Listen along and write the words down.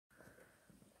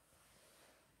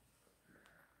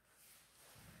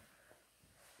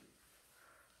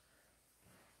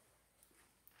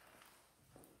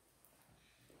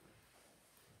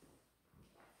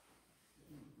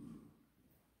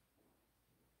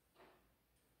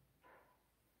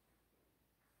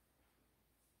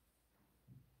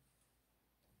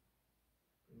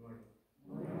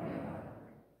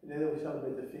Today we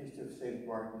celebrate the feast of St.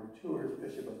 Martin of Tours,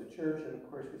 Bishop of the Church, and of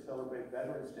course we celebrate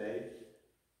Veterans Day,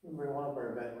 remembering one of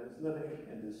our veterans living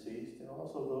and deceased, and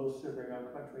also those serving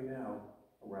our country now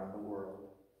around the world.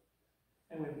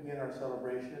 And we begin our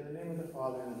celebration in the name of the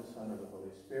Father, and of the Son, and of the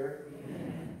Holy Spirit.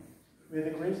 Amen. May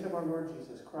the grace of our Lord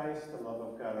Jesus Christ, the love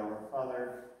of God our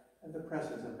Father, and the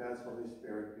presence of God's Holy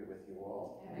Spirit be with you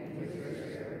all. And with your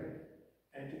spirit.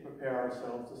 And to prepare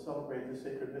ourselves to celebrate the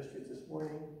sacred mysteries this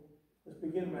morning, let's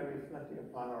begin by reflecting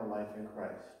upon our life in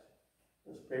Christ.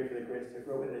 Let's pray for the grace to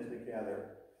grow in as we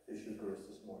gather this Eucharist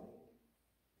this morning.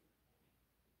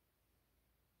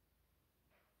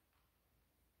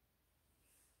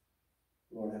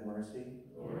 Lord have mercy.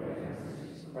 Lord have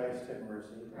mercy. Christ have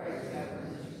mercy. Christ have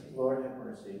mercy. Lord have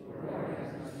mercy. Lord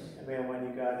have mercy. And may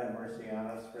Almighty God have mercy on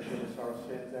us, forgive us our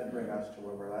sins, and bring us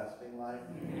to everlasting life.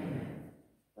 Amen.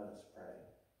 Let us pray.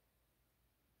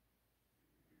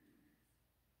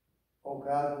 O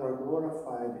God, who are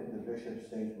glorified in the Bishop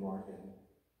St. Martin,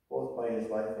 both by his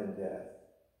life and death,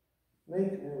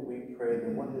 make new, we pray, the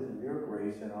wonders of your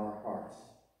grace in our hearts.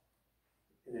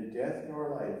 Neither death nor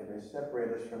life may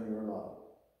separate us from your love.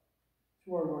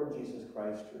 Through our Lord Jesus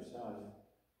Christ, your Son,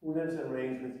 who lives and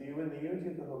reigns with you in the unity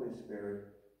of the Holy Spirit,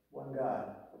 one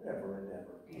God, forever and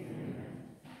ever. Amen.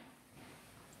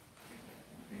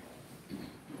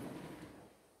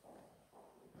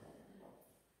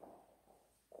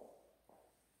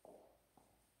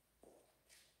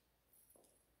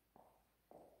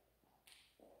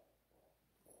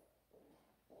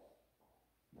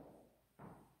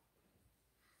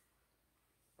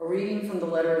 A reading from the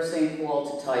letter of St.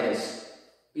 Paul to Titus.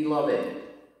 Beloved,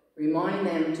 remind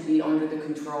them to be under the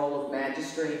control of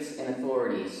magistrates and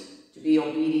authorities, to be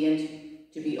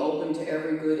obedient, to be open to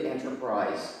every good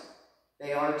enterprise.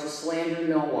 They are to slander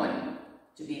no one,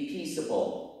 to be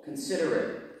peaceable,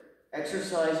 considerate,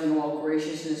 exercising all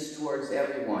graciousness towards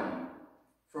everyone.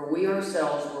 For we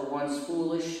ourselves were once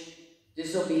foolish,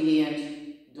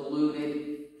 disobedient,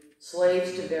 deluded,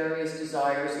 slaves to various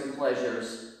desires and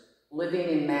pleasures, living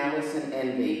in malice and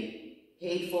envy,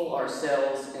 hateful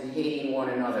ourselves and hating one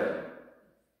another.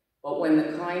 But when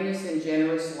the kindness and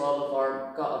generous love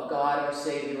of God our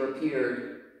Savior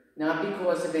appeared, not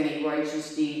because of any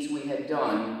righteous deeds we had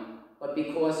done, but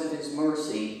because of his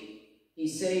mercy, he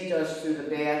saved us through the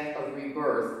bath of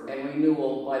rebirth and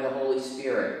renewal by the Holy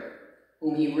Spirit,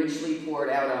 whom he richly poured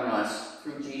out on us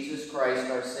through Jesus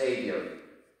Christ our Savior,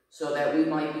 so that we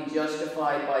might be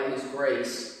justified by his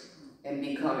grace and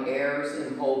become heirs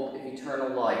in hope of eternal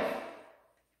life.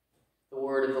 The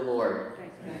word of the Lord.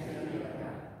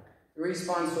 The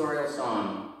responsorial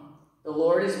psalm. The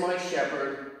Lord is my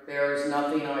shepherd, there is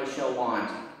nothing I shall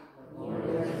want.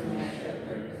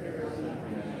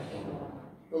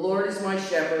 The Lord is my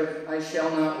shepherd, I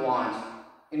shall not want.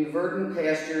 In verdant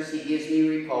pastures he gives me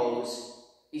repose.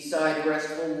 Beside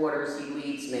restful waters he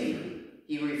leads me.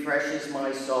 He refreshes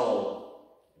my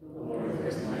soul. The Lord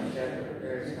is my shepherd,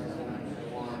 there is nothing I shall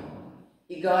want.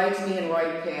 He guides me in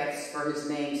right paths for his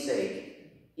name's sake.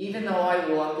 Even though I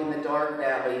walk in the dark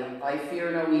valley, I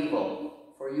fear no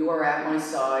evil, for you are at my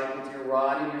side with your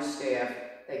rod and your staff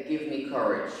that give me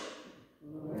courage.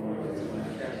 The Lord is my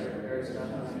shepherd, there is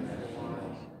nothing I shall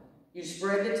want. You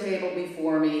spread the table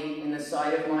before me in the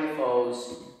sight of my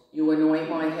foes. You anoint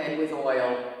my head with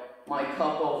oil, my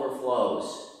cup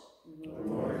overflows. The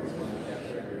Lord is my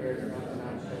shepherd, there is nothing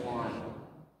I shall want.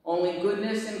 Only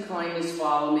goodness and kindness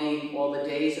follow me all the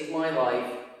days of my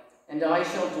life, and I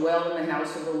shall dwell in the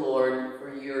house of the Lord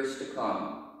for years to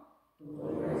come. The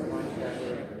Lord is my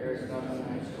shepherd, there is nothing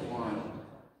I shall want.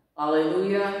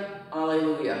 Alleluia,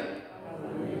 alleluia.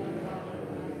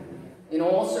 In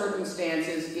all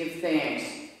circumstances give thanks,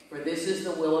 for this is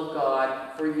the will of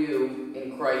God for you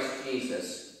in Christ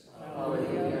Jesus.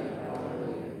 Alleluia.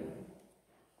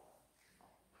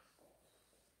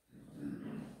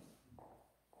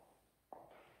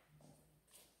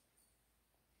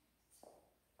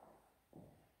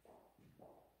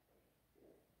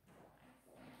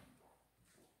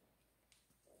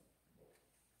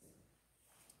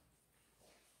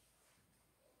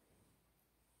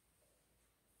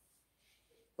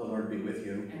 The Lord be with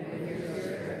you. And with your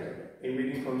spirit. A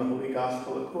reading from the Holy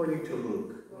Gospel according to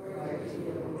Luke.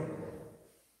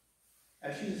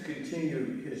 As Jesus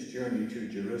continued his journey to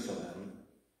Jerusalem,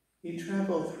 he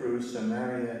traveled through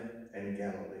Samaria and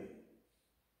Galilee.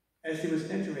 As he was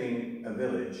entering a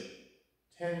village,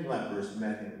 10 lepers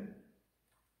met him.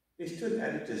 They stood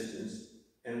at a distance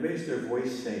and raised their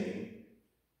voice, saying,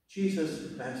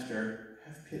 "Jesus, Master,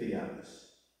 have pity on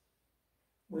us."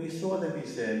 When he saw them, he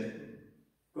said,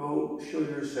 "Go show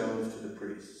yourselves to the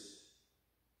priests."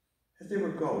 As they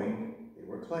were going, they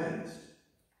were cleansed.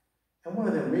 And one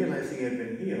of them, realizing he had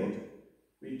been healed,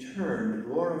 returned,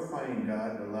 glorifying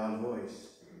God in a loud voice.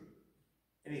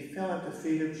 And he fell at the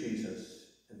feet of Jesus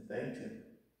and thanked him.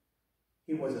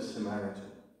 He was a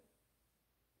Samaritan.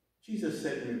 Jesus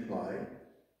said in reply,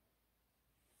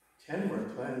 10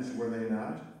 were cleansed, were they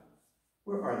not?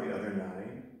 Where are the other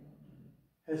 9?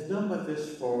 Has none but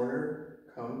this foreigner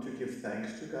come to give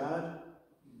thanks to God?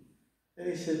 Then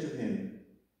he said to him,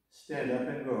 stand up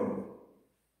and go.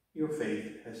 Your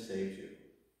faith has saved you.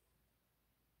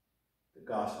 The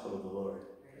Gospel of the Lord.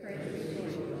 Praise to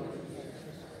you, Lord.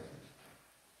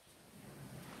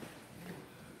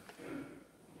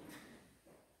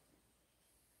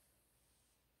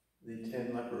 The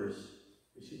 10 lepers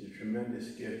received a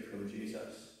tremendous gift from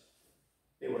Jesus.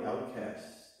 They were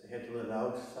outcasts. They had to live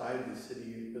outside the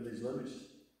city village limits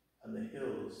on the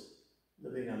hills,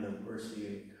 living on the mercy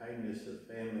and kindness of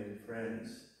family and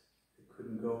friends. They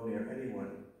couldn't go near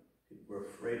anyone. People were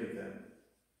afraid of them.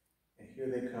 And here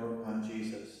they come upon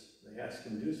Jesus. They ask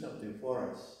him to do something for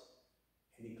us,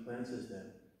 and he cleanses them.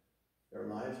 Their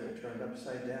lives are turned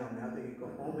upside down. Now they can go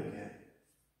home again,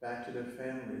 back to their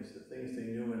families, the things they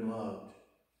knew and loved.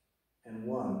 And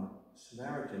one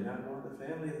Samaritan, not one of the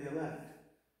family of the elect,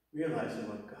 realizing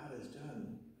what God has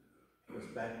done, goes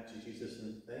back to Jesus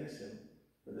and thanks him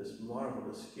for this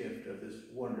marvelous gift of this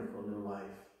wonderful new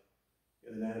life.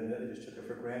 The other night, they just took it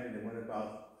for granted and went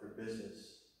about their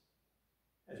business.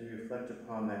 As we reflect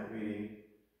upon that reading,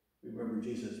 we remember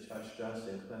Jesus touched us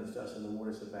and cleansed us in the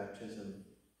waters of baptism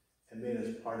and made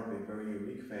us part of a very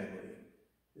unique family,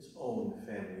 his own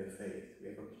family of faith. We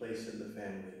have a place in the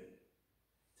family.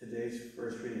 Today's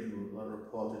first reading from the letter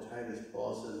of Paul to Titus,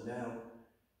 Paul says, now,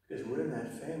 because we're in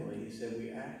that family, he said,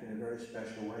 we act in a very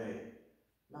special way.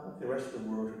 Not like the rest of the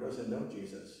world who doesn't know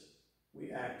Jesus.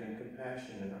 We act in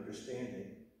compassion and understanding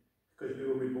because we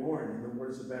were reborn in the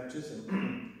waters of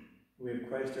baptism. We have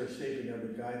Christ our Savior now to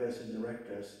guide us and direct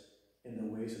us in the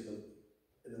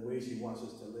ways he wants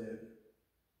us to live.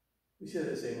 We see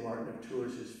that as St. Martin of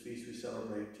Tours, whose feast we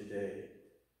celebrate today.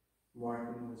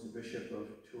 Martin was the Bishop of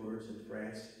Tours in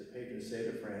France, the patron saint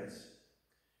of France,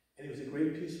 and he was a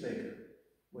great peacemaker.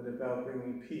 Went about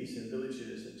bringing peace in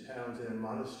villages and towns and in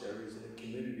monasteries and in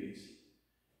communities.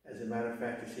 As a matter of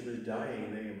fact, as he was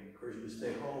dying, they encouraged him to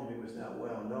stay home. He was not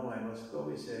well. No, I must go,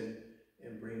 he said,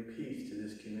 and bring peace to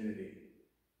this community.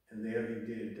 And there he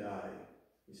did die.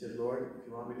 He said, Lord, if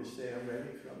you want me to stay, I'm ready.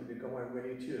 If you want me to go, I'm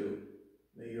ready too.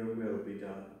 May your will be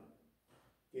done.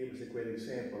 He gave us a great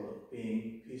example of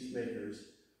being peacemakers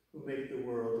who make the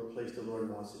world the place the Lord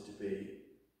wants it to be.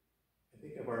 I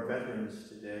think of our veterans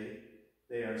today.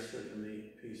 They are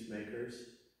certainly peacemakers.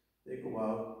 They go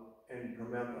out and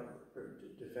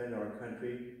defend our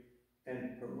country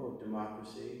and promote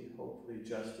democracy, hopefully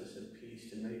justice and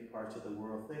peace in many parts of the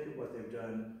world. Think of what they've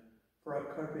done for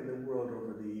our country and the world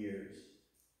over the years.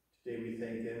 Today we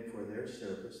thank them for their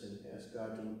service and ask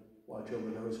God to watch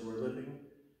over those who are living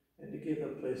and to give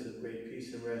a place of great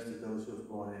peace and rest to those who have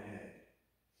gone ahead.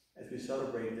 As we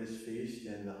celebrate this feast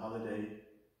and the holiday,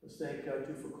 let's thank God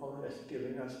too for calling us and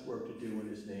giving us work to do in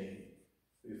his name.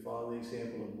 We follow the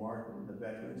example of Martin, the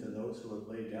veterans, and those who have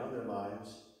laid down their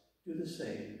lives. Do the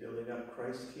same, building up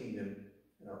Christ's kingdom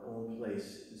in our own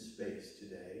place and space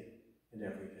today and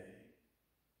every day.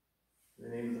 In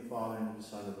the name of the Father, and of the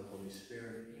Son, and of the Holy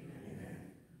Spirit. Amen.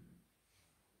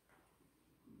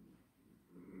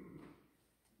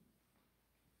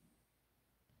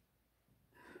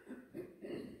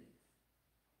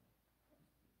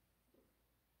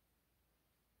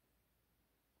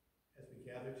 As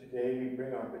we gather today, we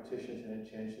bring our petitions and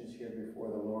intentions here before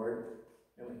the Lord,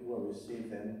 and he will receive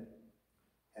them.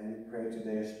 And we pray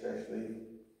today especially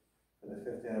for the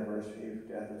 5th anniversary of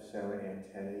the death of Sarah Ann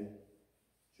Tenney,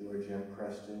 George M.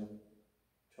 Preston,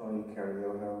 Tony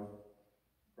Cariotto,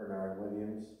 Bernard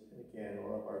Williams, and again,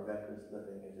 all of our veterans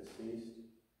living and deceased,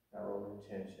 our own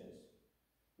intentions.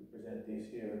 We present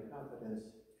these here in confidence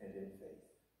and in faith.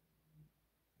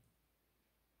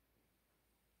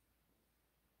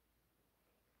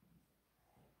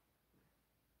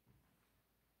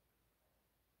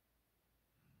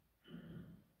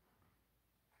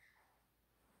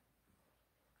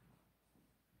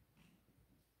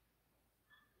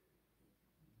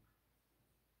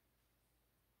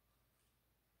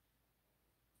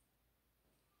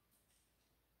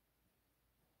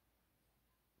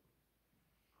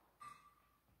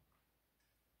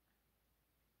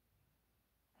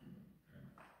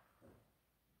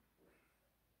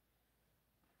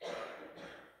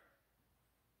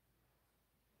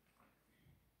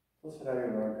 Blessed are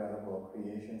you, Lord God of all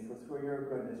creation, for through your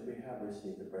goodness we have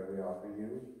received the bread we offer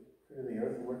you. Fruit of the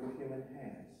earth, the work of human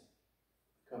hands.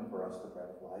 Come for us, the bread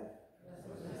of life.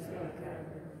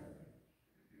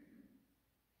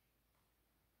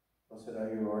 Blessed are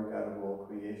you, Lord God of all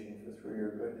creation, for through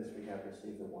your goodness we have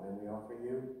received the wine we offer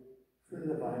you. Fruit of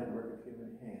the vine and work of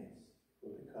human hands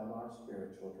will become our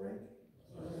spiritual drink.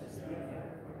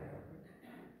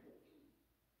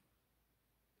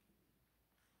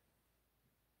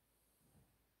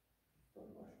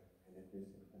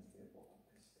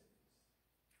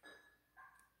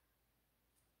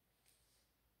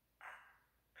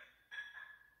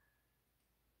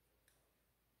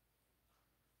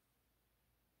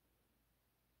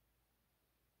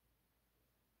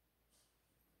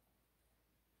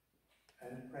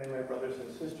 And pray, my brothers and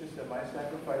sisters, that my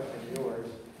sacrifice and yours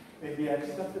may be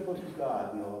acceptable to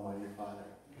God, the Almighty Father.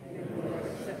 May the Lord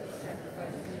accept the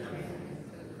sacrifice of your hands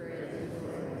for the praise of the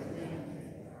Lord's name,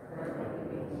 for our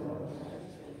good of the Lord.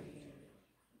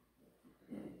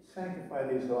 Sanctify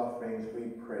these offerings, we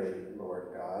pray, Lord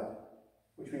God,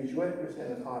 which we witness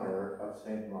in honor of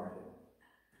Saint Martin,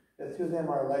 that through them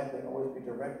our life may always be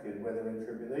directed, whether in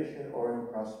tribulation or in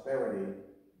prosperity,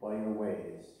 by your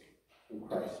ways, through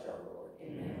Christ our Lord.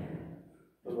 Amen.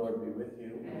 The Lord be with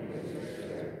you. And with your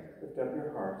spirit. Lift up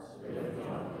your hearts. Lift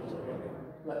up the Lord.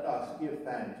 Let us give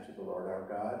thanks to the Lord our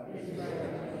God. It is right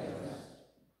and just.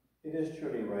 It is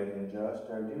truly right and just,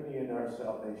 our duty and our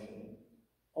salvation,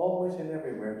 always and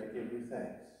everywhere to give you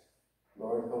thanks,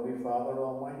 Lord, Holy Father,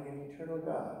 Almighty and eternal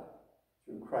God,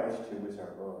 through Christ who is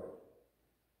our Lord.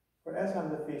 For as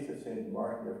on the feast of St.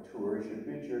 Martin of Tours you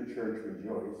bid your church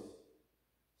rejoice,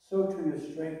 so too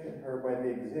you strengthen her by the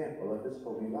example of his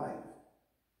holy life.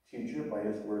 Teach her by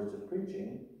his words of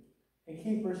preaching, and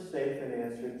keep her safe in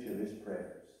answer to his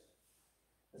prayers.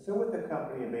 And so with the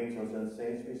company of angels and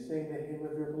saints we sing the hymn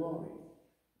of your glory,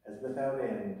 as without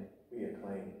end we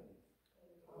acclaim.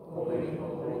 Holy,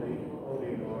 holy,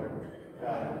 holy Lord,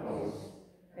 God of hosts,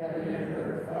 heaven and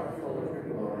earth are full of your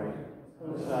glory.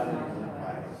 Hosanna in the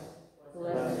highest.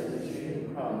 Blessed is he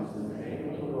who comes in the name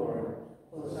of the Lord.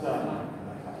 Hosanna in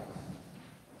the highest.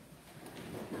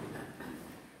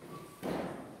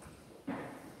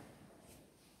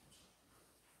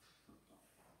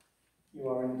 You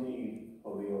are indeed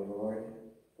holy, O Lord,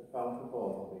 the fount of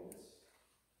all holiness.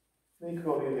 Make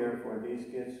holy, therefore, these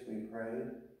gifts, we pray,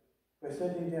 by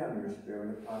sending down your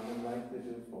Spirit upon them like the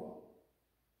dewfall,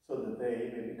 so that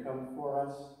they may become for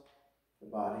us the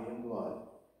body and blood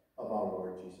of our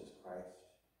Lord Jesus Christ.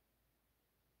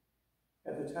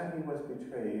 At the time he was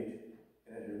betrayed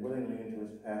and entered willingly into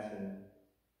his passion,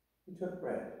 he took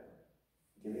bread,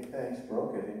 giving thanks,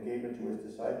 broke it, and gave it to his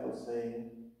disciples, saying,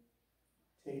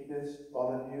 "Take this,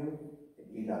 all of you,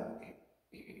 and eat up,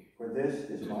 for this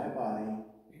is my body,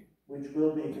 which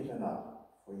will be given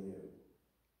up for you."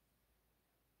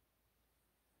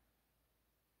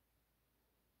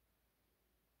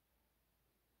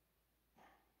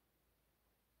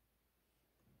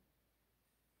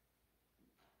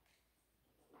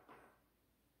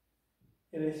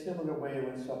 In a similar way,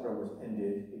 when supper was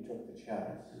ended, he took the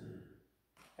chalice,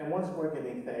 and once more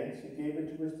giving thanks, he gave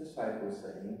it to his disciples,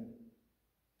 saying,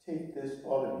 "Take this,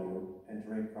 all of you, and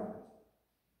drink from it.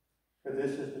 For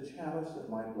this is the chalice of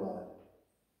my blood,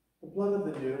 the blood of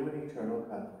the new and eternal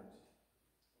covenant,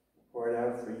 poured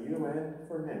out for you and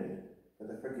for many for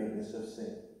the forgiveness of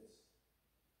sins.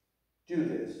 Do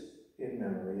this in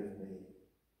memory of me."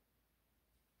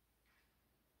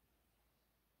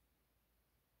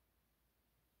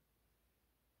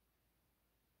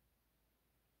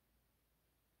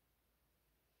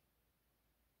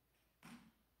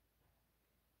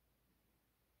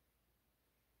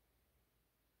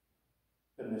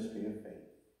 The mystery of faith.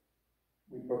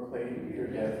 We proclaim your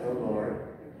death, O Lord,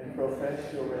 and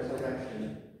profess your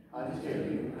resurrection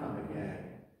until you come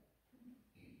again.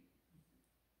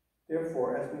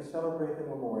 Therefore, as we celebrate the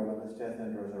memorial of his death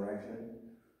and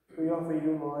resurrection, we offer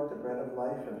you, Lord, the bread of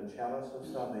life and the chalice of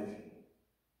salvation,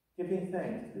 giving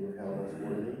thanks that you have held us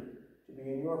worthy to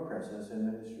be in your presence and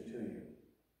minister to you.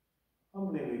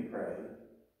 Humbly we pray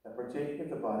that, partaking of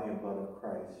the body and blood of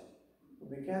Christ,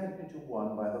 will be gathered into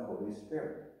one by the Holy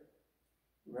Spirit.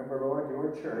 Remember, Lord, your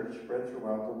church spread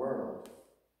throughout the world,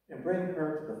 and bring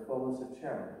her to the fullness of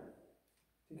charity,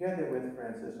 together with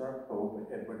Francis, our Pope,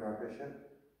 and Edward, our Bishop,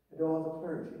 and all the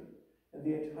clergy, and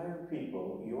the entire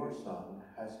people your Son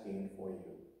has gained for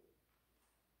you.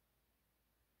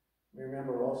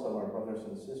 Remember also our brothers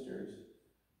and sisters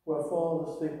who have fallen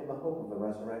asleep in the hope of the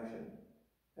resurrection,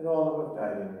 and all who have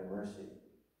died in your mercy.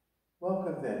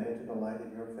 Welcome them into the light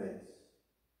of your face.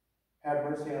 Have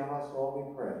mercy on us all,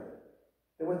 we pray,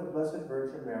 and with the Blessed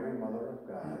Virgin Mary, Mother of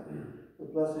God,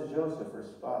 with blessed Joseph, her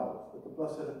spouse, with the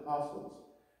blessed apostles,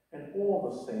 and all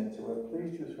the saints who have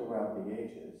pleased you throughout the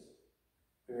ages,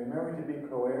 we remember to be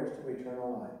co-heirs to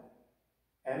eternal life,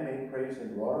 and may praise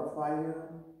and glorify you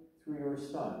through your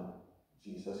Son,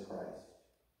 Jesus Christ.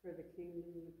 For the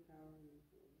kingdom, the power, and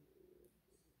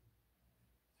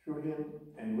the Through him,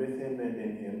 and with him, and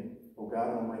in him, O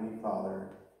God, Almighty Father,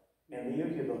 and the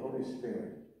unity of the Holy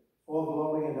Spirit, all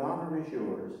glory and honor is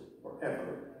yours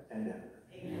forever and ever.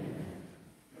 Amen.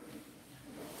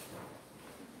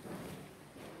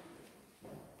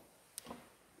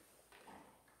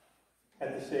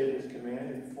 At the Savior's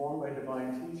command, informed by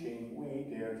divine teaching,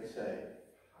 we dare to say,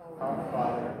 Our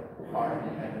Father, who art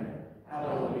in heaven,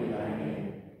 hallowed be thy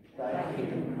name. Thy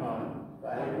kingdom come,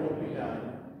 thy will be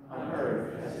done, on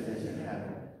earth as it is in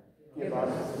heaven. Give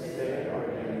us this day our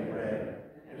daily bread,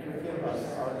 and forgive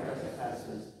us our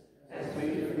trespasses, as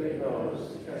we forgive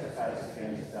those who trespass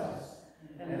against us.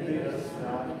 And lead us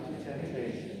not into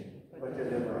temptation, but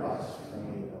deliver us from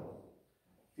evil.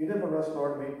 Deliver us,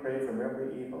 Lord, we pray, from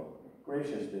every evil.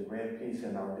 Graciously grant peace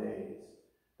in our days,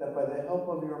 that by the help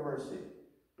of your mercy,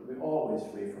 we be always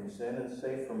free from sin and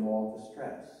safe from all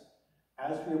distress,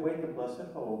 as we await the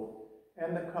blessed hope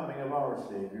and the coming of our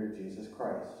Savior, Jesus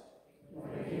Christ.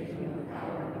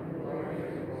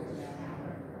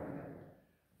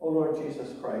 O Lord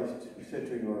Jesus Christ, who said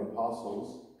to your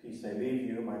apostles, Peace I leave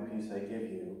you, my peace I give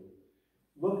you,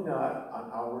 look not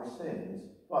on our sins,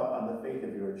 but on the faith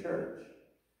of your church,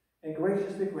 and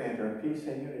graciously grant our peace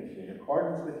and unity in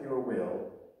accordance with your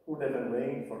will, who live and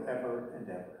reign forever and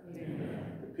ever.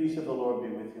 Amen. The peace of the Lord be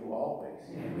with you always.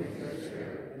 And with your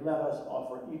spirit. And let us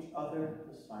offer each other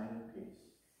the sign of peace.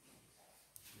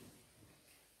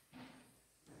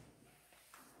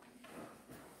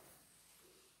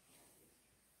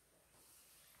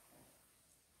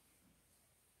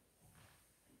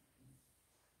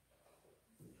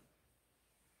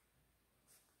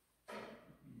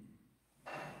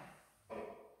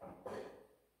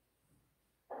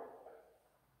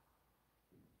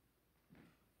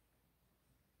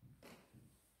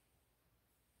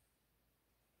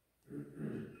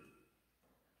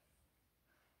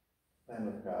 Lamb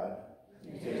of God,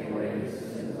 you take away the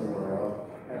sins of the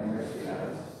world, have mercy on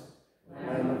us.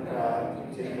 Lamb of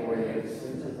God, you take away the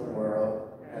sins of the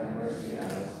world, have mercy on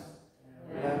us.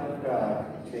 Lamb of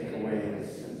God, you take away the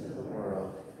sins of the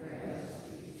world, have mercy.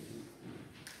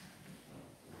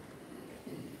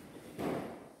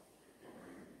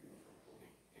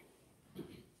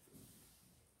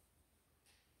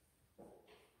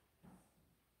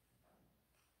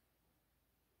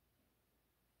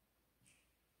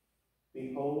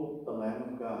 Behold the Lamb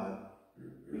of God.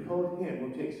 Behold him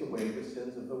who takes away the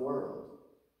sins of the world.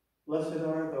 Blessed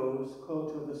are those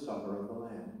called to the supper of the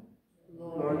Lamb.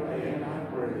 Lord, I am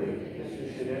not worthy that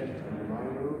you should enter under my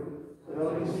roof, but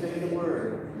only say the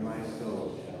word, and my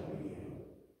soul shall be healed.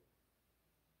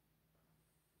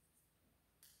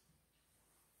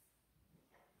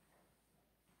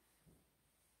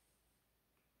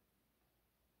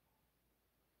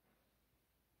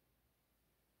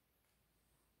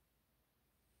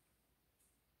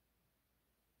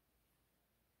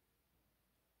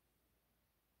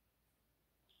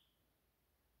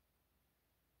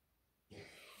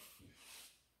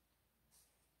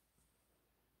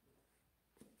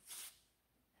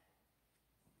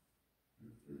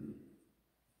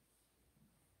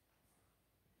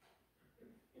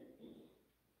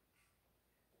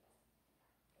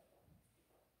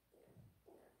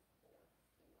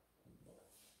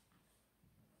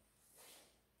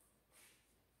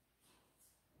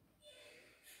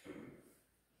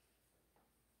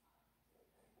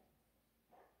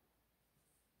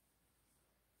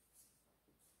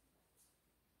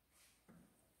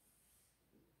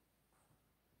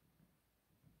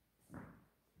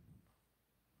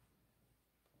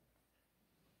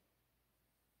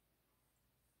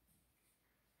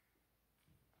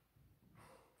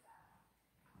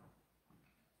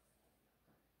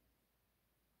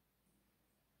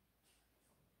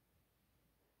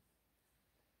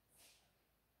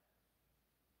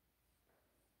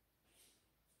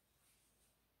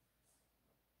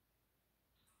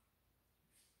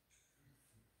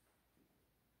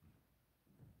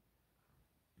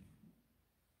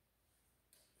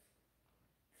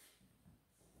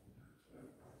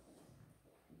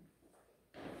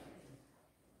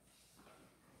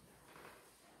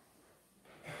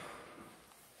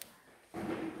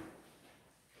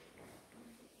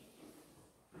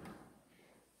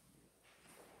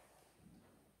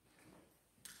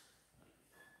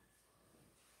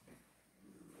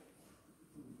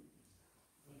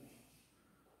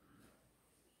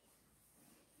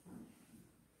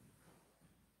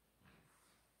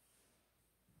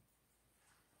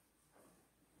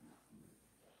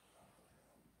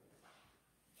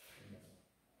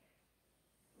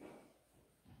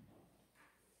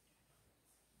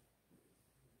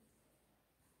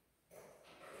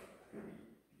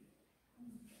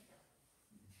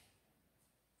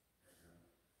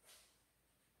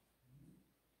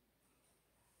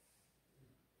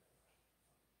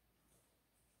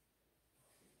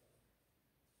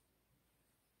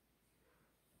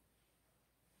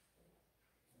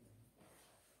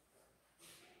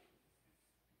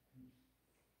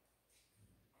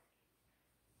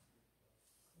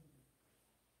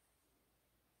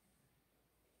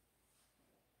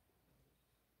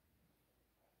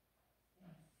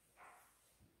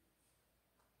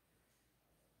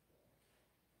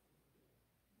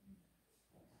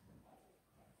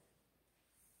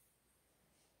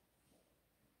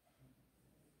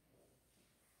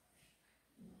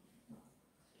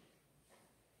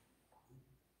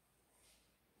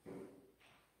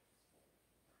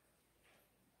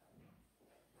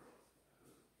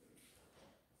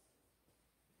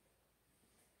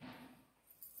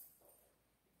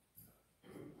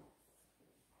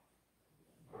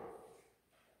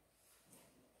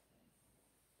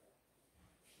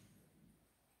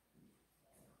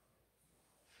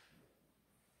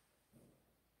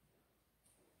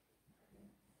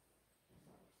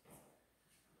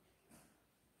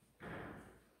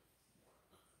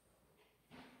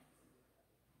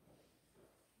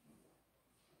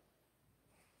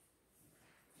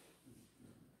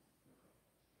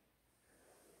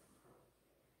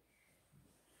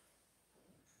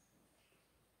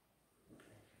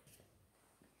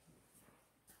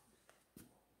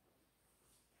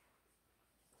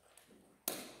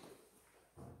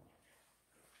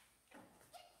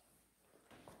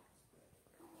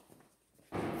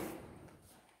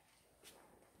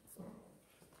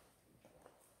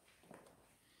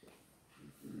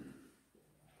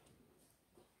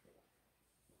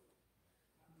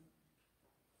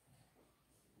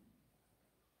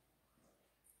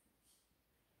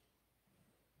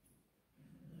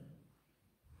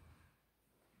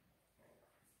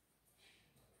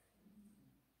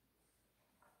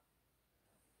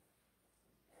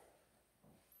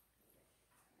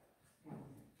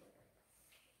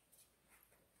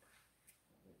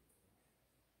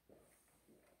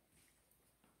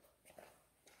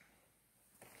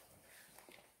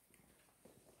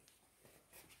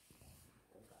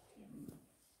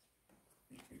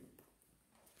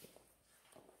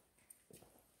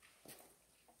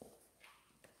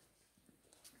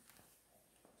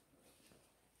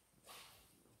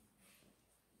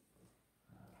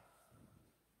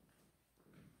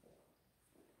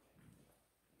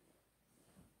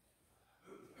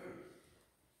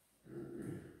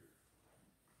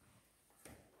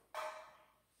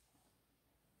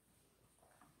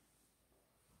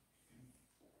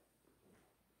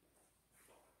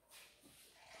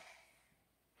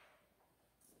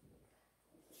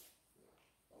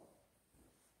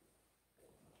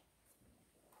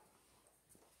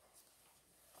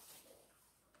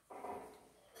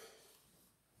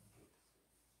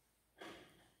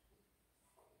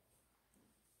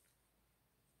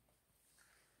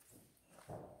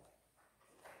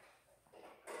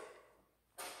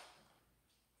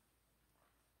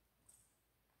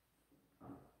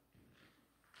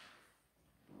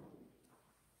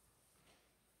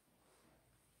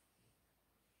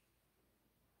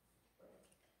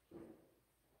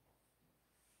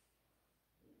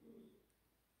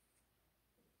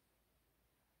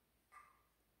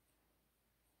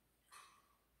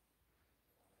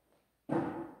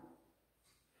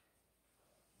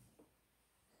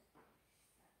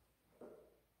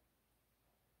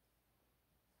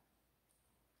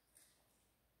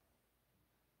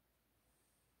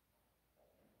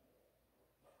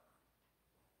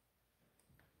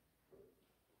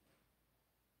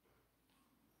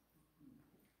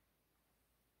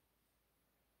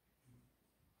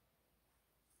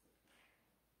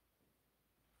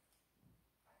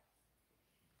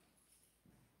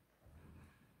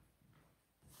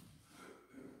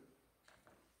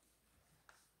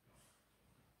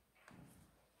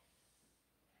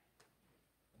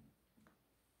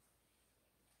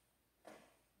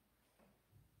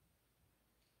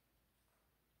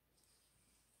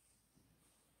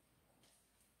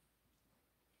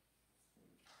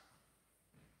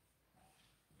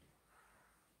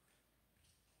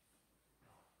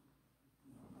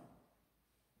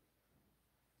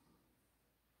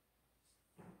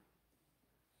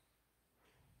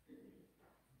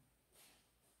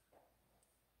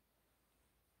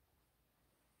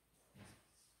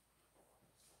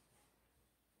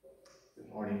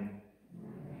 Morning.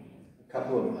 A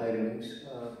couple of items.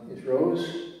 Is Rose?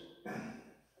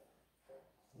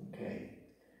 Okay.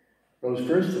 Rose,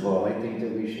 first of all, I think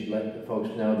that we should let the folks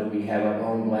know that we have our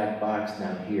own black box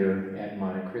now here at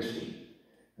Monte Cristi.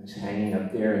 It's hanging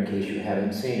up there in case you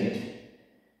haven't seen it.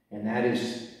 And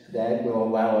that will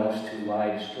allow us to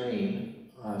live stream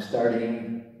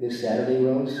starting this Saturday,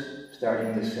 Rose?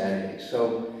 Starting this Saturday.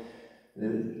 So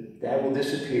that will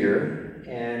disappear,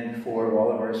 and for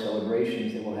all of our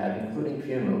celebrations that we'll have, including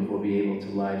funerals, we'll be able to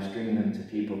live stream them to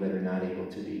people that are not able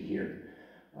to be here.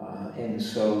 And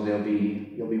so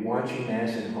you'll be watching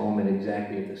Mass at home at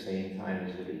exactly the same time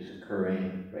as it is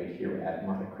occurring right here at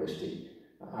Monte Cristi,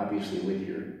 obviously with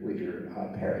your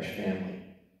parish family.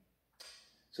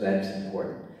 So that's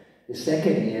important. The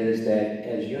second is that,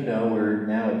 as you know, we're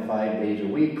now at 5 days a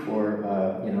week for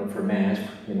Mass,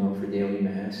 for daily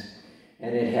Mass,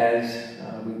 and it has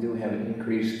we do have an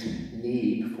increased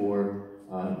need for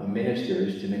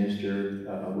ministers to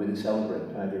minister with the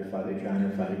celebrant, either Father John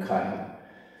or Father Kyle.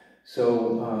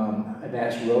 So I've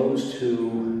asked Rose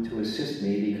to assist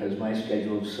me because my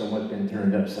schedule has somewhat been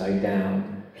turned upside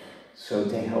down. So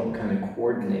to help kind of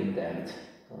coordinate that.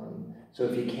 So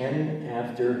if you can,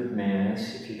 after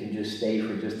Mass, if you can just stay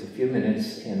for just a few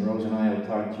minutes, and Rose and I will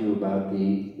talk to you about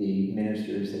the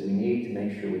ministers that we need to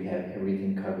make sure we have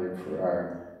everything covered for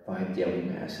our 5 daily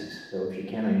Masses. So if you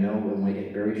can, I know we'll make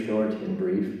it very short and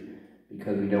brief,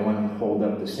 because we don't want to hold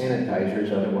up the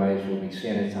sanitizers, otherwise we'll be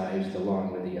sanitized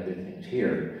along with the other things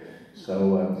here.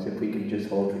 So if we can just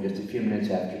hold for just a few minutes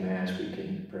after Mass, we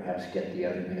can perhaps get the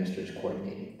other ministers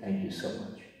coordinated. Thank you so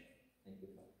much. Thank you.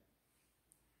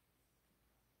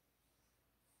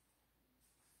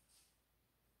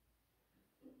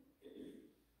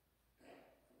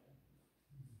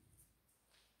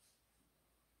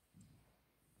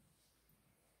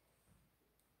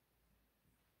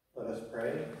 Let us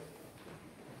pray.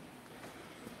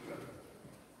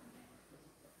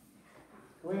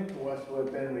 Grant to us who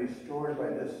have been restored by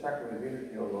this sacrament of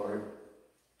unity, O Lord,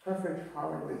 perfect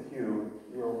harmony with you,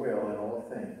 your will in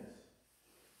all things.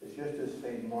 As just as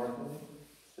St. Martin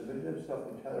submitted himself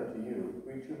entirely to you,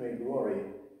 we too may glory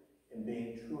in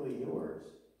being truly yours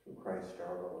through Christ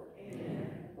our Lord. Amen.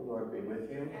 The Lord be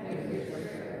with you. And with your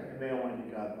spirit. And may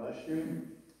Almighty God bless you,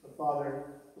 the Father,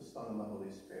 the Son, and the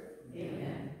Holy Spirit.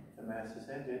 Amen. The Mass is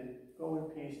ended. Go in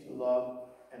peace to love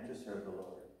and to serve the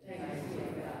Lord. Thanks be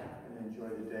to God. And enjoy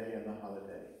the day and the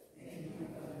holiday.